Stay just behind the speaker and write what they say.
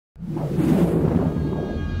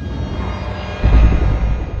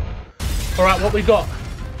Alright, what we got?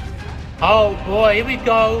 Oh boy, here we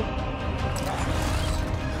go.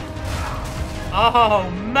 Oh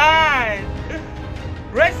man!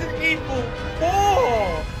 Resident Evil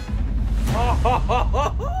 4!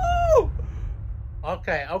 Oh,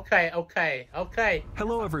 okay.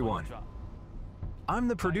 Hello everyone. I'm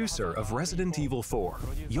the producer of Resident Evil 4,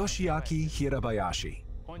 Yoshiaki Hirabayashi.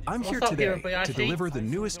 I'm here today to deliver the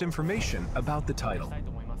newest information about the title.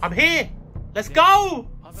 I'm here! Let's go!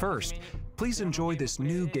 First, please enjoy this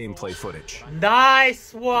new gameplay footage.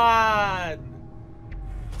 Nice one!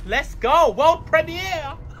 Let's go! World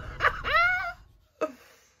premiere!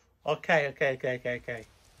 Okay.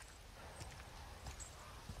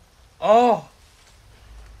 Oh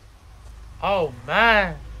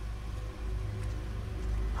man!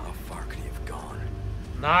 How far could he have gone?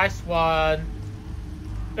 Nice one.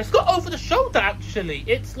 It's got over the shoulder actually.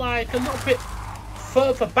 It's like a little bit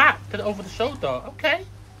further back than over the shoulder. Okay.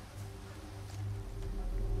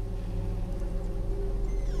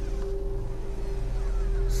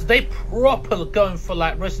 So they proper going for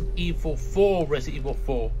like Resident Evil 4.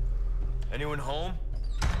 Anyone home?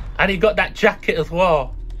 And he got that jacket as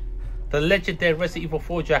well. The legendary Resident Evil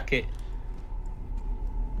 4 jacket.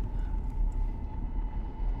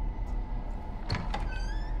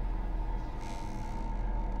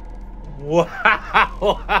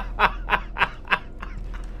 Wow!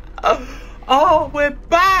 Oh, we're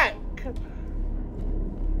back!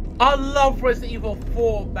 I love Resident Evil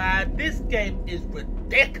 4, man. This game is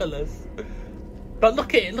ridiculous. But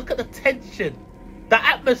look at it. Look at the tension. The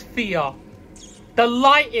atmosphere. The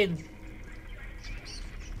lighting.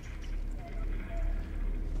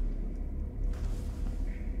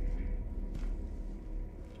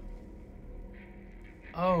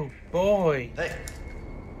 Oh, boy. Hey.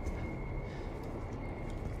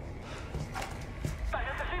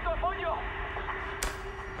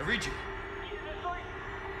 I read you.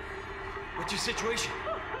 What's your situation?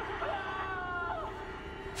 What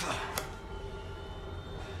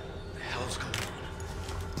the hell's going on?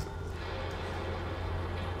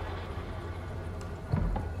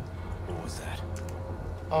 What was that?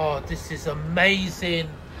 Oh, this is amazing.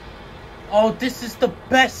 Oh, this is the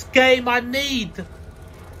best game I need.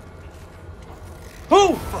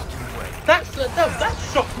 Who? Fucking way. That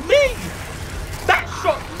shocked me. That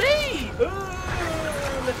shocked me.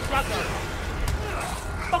 Let's drag her.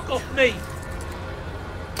 Fuck off me.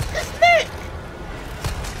 It's Nick.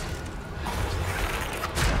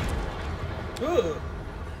 Ugh.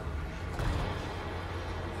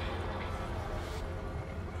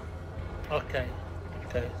 Okay.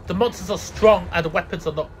 The monsters are strong and the weapons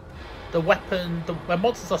are not. The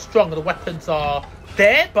monsters are strong and the weapons are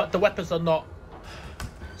there, but the weapons are not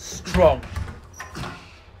strong.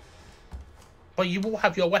 But you will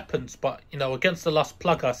have your weapons, but you know, against the Las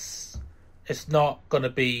Plagas, it's not gonna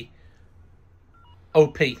be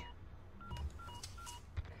OP.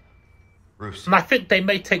 Bruce. And I think they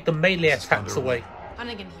may take the melee attacks away.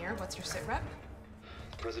 Hunnigan here. What's your sit rep?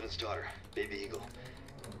 President's daughter, Baby Eagle.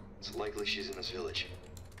 It's likely she's in this village.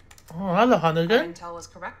 Oh, hello, Hunnigan. Intel was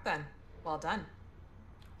correct then. Well done.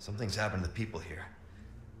 Something's happened to the people here.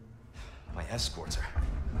 My escorts are...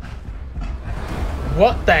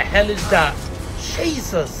 What the hell is that?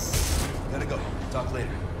 Jesus! Gotta go. Talk later.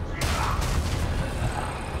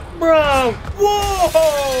 Bro!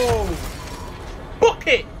 Whoa! Book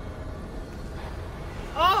it!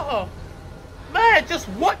 Oh! Man, just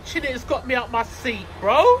watching it has got me out my seat,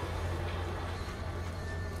 bro!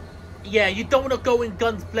 Yeah, you don't want to go in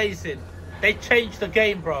guns blazing. They changed the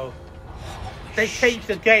game, bro. They changed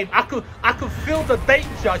the game. I could feel the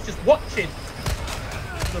danger just watching.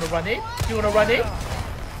 You wanna run in? You wanna run in?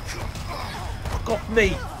 Fuck off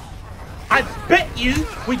me. I bet you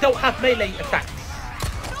we don't have melee attacks.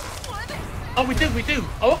 Oh, we do.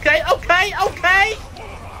 Oh, okay,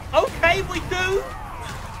 we do.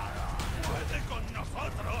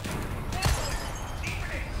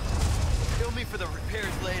 Kill me for the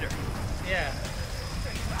repairs later. Yeah.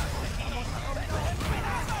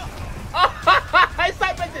 It's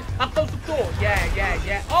like Resident. I closed the door.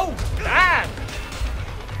 Yeah. Oh, damn.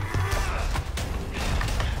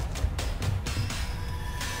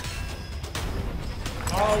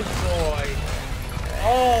 Oh boy.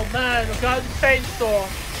 Oh man, the guy with the chainsaw.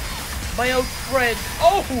 My old friend.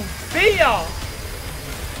 Oh dear.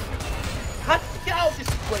 How did you get out of this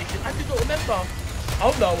situation? I do not remember.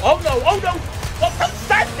 Oh no. What? Don't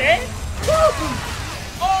stand there. Oh.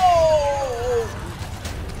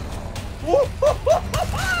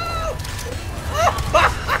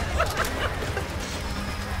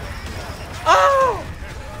 Oh!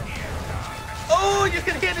 Oh, you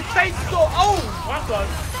can hear the chainsaw. Oh, my God.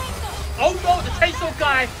 Oh no, the chainsaw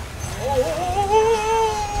guy!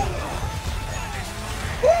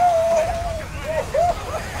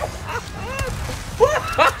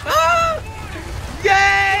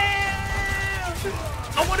 Yeah!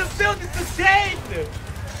 I want to feel this again!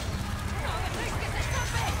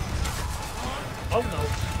 Oh no.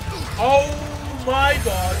 Oh my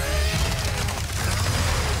god.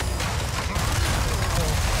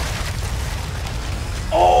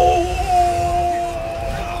 Oh!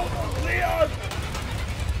 Leon!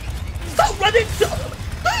 Stop running!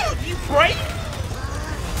 Dude, you brave?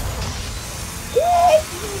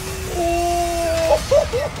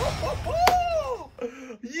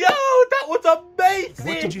 Yo, that was amazing!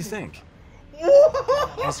 What did you think?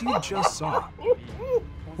 As you just saw,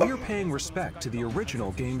 we are paying respect to the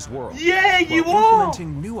original game's world. Yeah, you while are!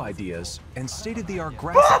 implementing new ideas and state-of-the-art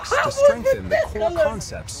graphics to strengthen the core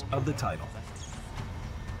concepts of the title.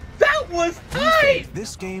 That was nice!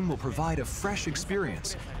 This game will provide a fresh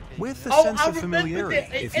experience with a sense of familiarity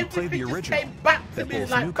if you play the original that both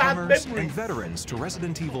newcomers and veterans to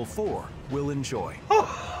Resident Evil 4 will enjoy.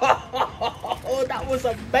 Oh, that was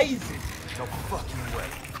amazing! No fucking way.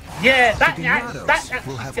 Yeah, that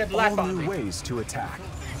will have all new ways to attack.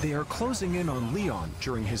 They are closing in on Leon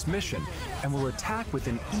during his mission and will attack with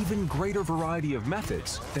an even greater variety of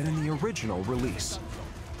methods than in the original release.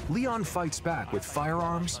 Leon fights back with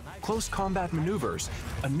firearms, close combat maneuvers,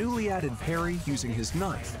 a newly added parry using his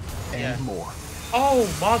knife, and more.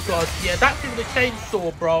 Oh my god, yeah, that thing with the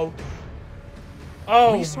chainsaw, bro.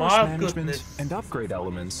 Oh Resource my management goodness. and upgrade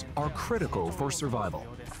elements are critical for survival.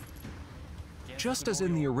 Just as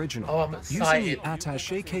in the original, using the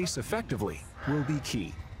attaché case effectively will be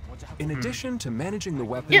key. In addition to managing the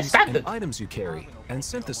weapons and items you carry and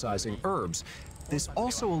synthesizing herbs, this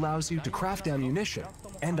also allows you to craft ammunition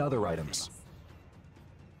and other items.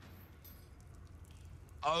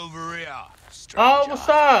 Over here. Oh, what's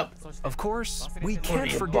up? Of course, we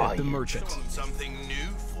can't forget the merchant. Something new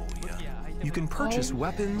for you. You can purchase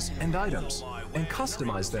weapons and items and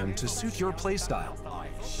customize them to suit your playstyle.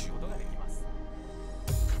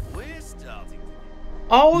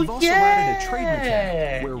 Oh, We've also added a trade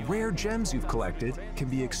mechanic where rare gems you've collected can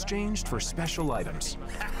be exchanged for special items.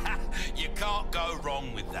 You can't go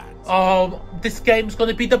wrong with that. Oh, this game's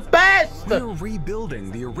gonna be the best! We're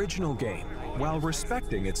rebuilding the original game while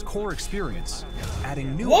respecting its core experience,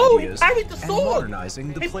 adding new ideas and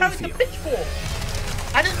modernizing the playfield.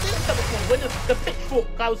 I didn't think that before. When the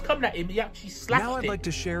pitchfork guy was coming at him, he actually slapped him. Now I'd like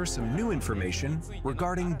to share some new information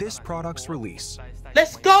regarding this product's release.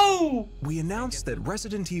 Let's go! We announced that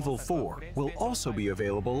Resident Evil 4 will also be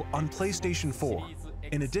available on PlayStation 4,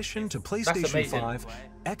 in addition to PlayStation 5,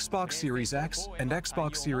 Xbox Series X and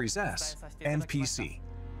Xbox Series S, and PC.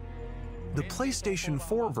 The PlayStation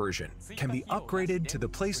 4 version can be upgraded to the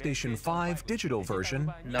PlayStation 5 digital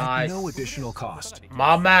version at no additional cost.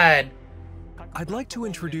 My man! I'd like to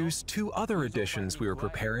introduce two other editions we are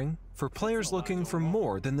preparing for players looking for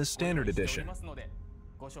more than the standard edition.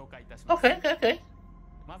 Okay.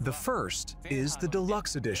 The first is the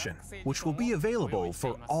Deluxe Edition, which will be available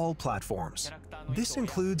for all platforms. This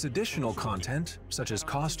includes additional content such as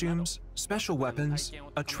costumes, special weapons,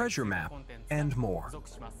 a treasure map, and more.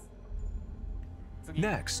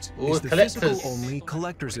 Next is the physical-only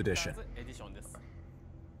Collector's Edition.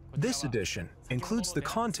 This edition includes the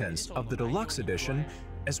contents of the Deluxe Edition,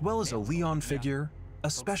 as well as a Leon figure, a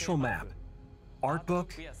special map, art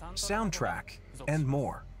book, soundtrack, and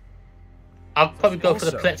more. I'll probably go for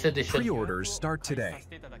the Collector's Edition. Pre-orders start today.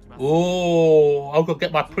 Oh, I'll go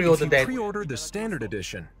get my pre-order then. If you pre-order the Standard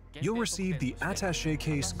Edition, you'll receive the Attaché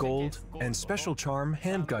Case Gold and Special Charm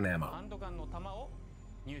handgun ammo.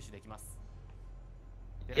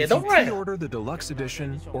 If you pre-order the Deluxe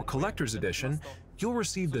Edition or Collector's Edition, you'll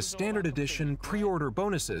receive the Standard Edition pre-order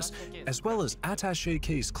bonuses, as well as Attaché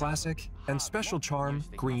Case Classic and Special Charm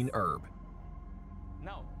Green Herb.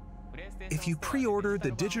 If you pre-order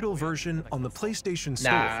the digital version on the PlayStation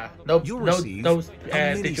Store, you'll receive a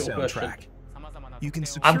mini soundtrack. You can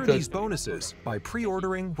secure these bonuses by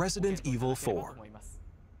pre-ordering Resident Evil 4.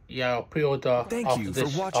 Yeah, pre-order. Thank you for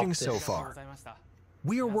watching so far.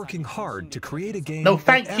 We are working hard to create a game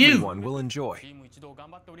that everyone will enjoy.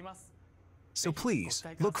 So please,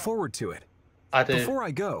 look forward to it. Before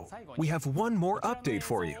I go, we have one more update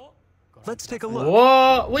for you. Let's take a look.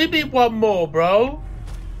 What? What do you mean one more, bro?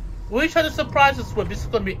 What are you trying to surprise us with? This is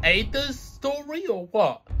going to be Ada's story or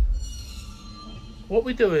what? What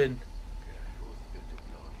we doing?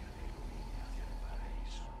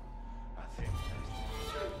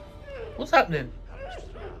 What's happening?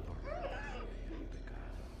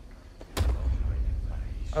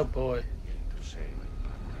 Oh boy.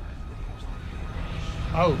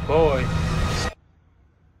 Oh boy.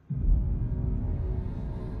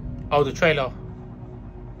 Oh, the trailer.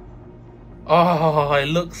 Oh, it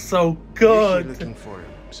looks so good. You're looking for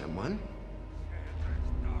someone?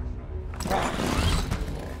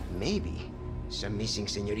 Maybe some missing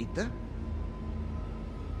señorita?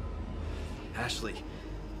 Ashley,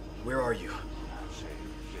 where are you?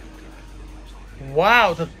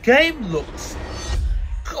 Wow, the game looks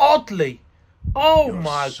godly. Oh Your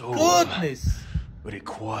my soul goodness.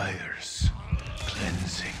 requires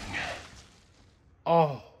cleansing.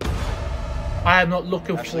 Oh. I am not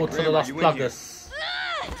looking Ashley forward to the Graham, Las are you in here? Plagas.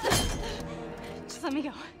 Just let me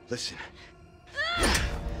go. Listen,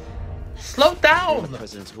 Slow the down.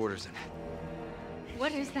 president's orders in.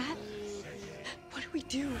 What is that? What do we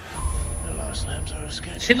do? The last lambs are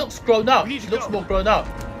escaping. She looks grown up. She looks more grown up.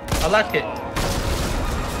 I like it.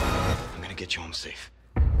 I'm gonna get you home safe.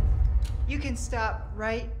 You can stop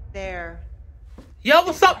right there. Yo,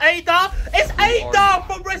 what's up, Ada? It's Ada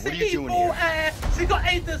from What Resident are you doing Evil. here? She got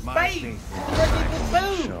Ada's face. from Resident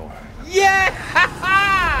Evil 2. Show her. Yeah!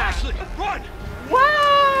 Ashley, run!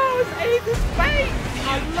 Wow, it's Ada's face.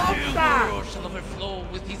 I love that. shall overflow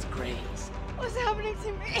with his grace. What's happening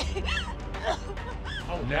to me?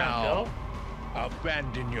 Oh, Now,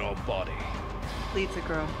 abandon your body. Leaves a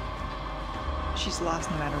girl. She's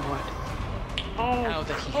lost no matter what. Oh, Now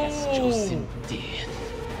that he has chosen death.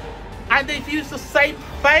 And they've used the same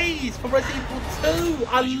phase for Resident Evil 2.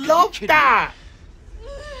 I love that.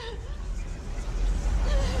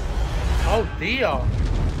 Oh dear.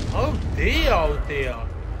 Oh dear. Oh dear.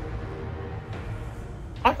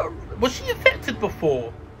 I don't. Was she infected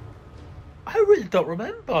before? I really don't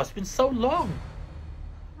remember. It's been so long.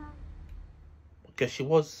 I guess she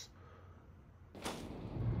was.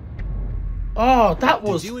 Oh, that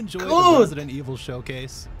was Did you enjoy good. the Resident Evil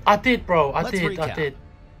showcase? I did, bro. I Let's did. recap. I did.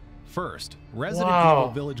 First, Resident Wow.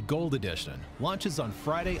 Evil Village Gold Edition launches on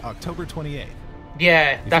Friday, October 28th.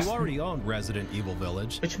 Yeah, If that's you already own Resident Evil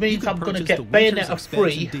Village, which means you can I'm gonna purchase get the Winter's Bayonetta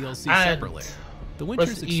expansion 3 DLC and separately. The Winter's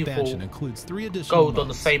Resident Evil expansion includes 3 additional Gold on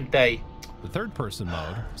the modes. same day. The third-person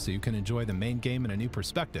mode, so you can enjoy the main game in a new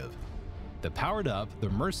perspective. The powered up, the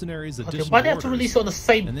Mercenaries Okay, Additional why do they have to Orders, release it on the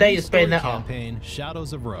same and the day new as story Bayonetta? campaign,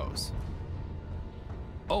 Shadows of Rose.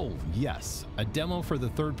 Oh, yes, a demo for the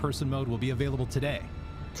third-person mode will be available today.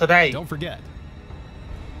 Today. Don't forget,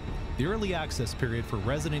 the early access period for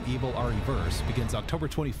Resident Evil RE-Verse begins October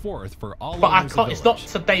 24th for all But I owners of can't. It's not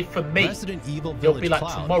Village. today for me. Resident Evil It'll Village be like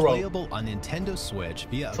Cloud, tomorrow. playable on Nintendo Switch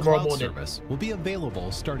via a Tomorrow cloud morning. service, will be available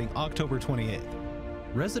starting October 28th.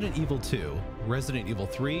 Resident Evil 2, Resident Evil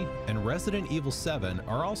 3, and Resident Evil 7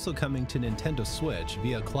 are also coming to Nintendo Switch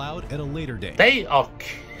via cloud at a later date. They are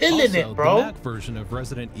killing Also, it, bro. the Mac version of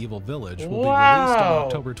Resident Evil Village will be released on Wow.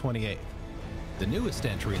 October 28th. The newest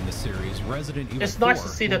entry in the series, Resident Evil It's 4, nice to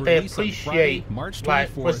see will that they release on Friday, appreciate, March like,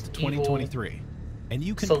 24th, Resident Evil 2023. And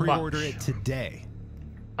you can so pre-order much. it today.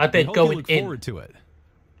 I We did hope you going look in. forward to it.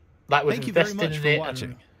 Like, was Thank you very investing much in for it. watching.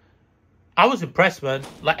 And I was impressed, man.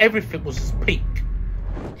 Like, everything was just peak.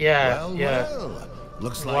 Yeah, yeah. Well,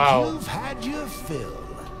 looks like Wow. you've had your fill.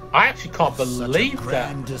 I actually can't Such a believe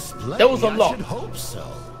grand that. display, There was a I lot. should hope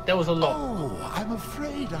so. There was a lot. Oh, I'm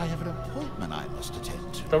afraid I have an appointment I must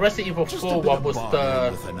attend to. The Resident Evil Just 4 a bit one of was bargaining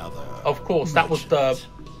the. with another Of course, that was the. merchant.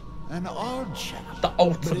 An odd chap. The But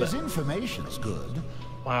ultimate. his information's good.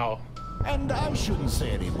 Wow. And I shouldn't say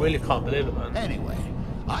any more. Really can't believe it, man. Anyway,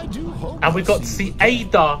 I do hope And we I'll got to see you again.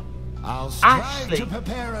 Ada, I'll strive Ashley, to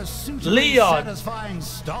prepare a suitably Leon, satisfying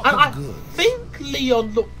stock and of I goods. think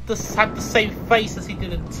Leon had the same face as he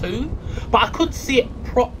did in 2, but I couldn't see it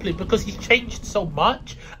properly because he's changed so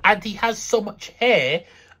much and he has so much hair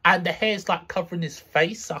and the hair's like covering his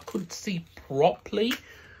face, so I couldn't see properly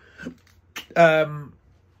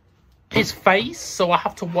his face, so I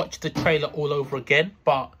have to watch the trailer all over again.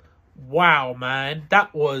 But wow, man,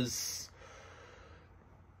 that was,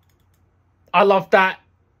 I love that.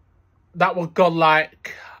 That was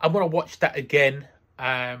godlike. I'm gonna watch that again.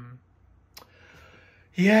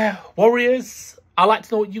 Yeah, Warriors, I'd like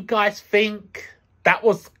to know what you guys think. That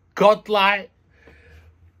was godlike.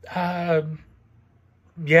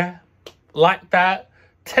 Yeah, like that.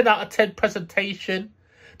 10 out of 10 presentation.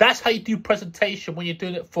 That's how you do presentation when you're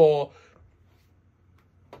doing it for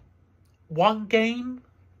 1 game,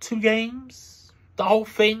 2 games, the whole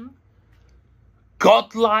thing.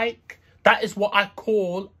 Godlike. That is what I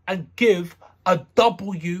call and give a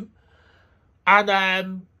W.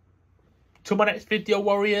 And to my next video,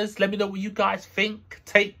 Warriors, let me know what you guys think.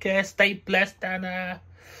 Take care, stay blessed, and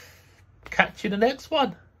catch you in the next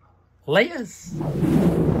one.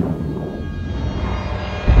 Laters.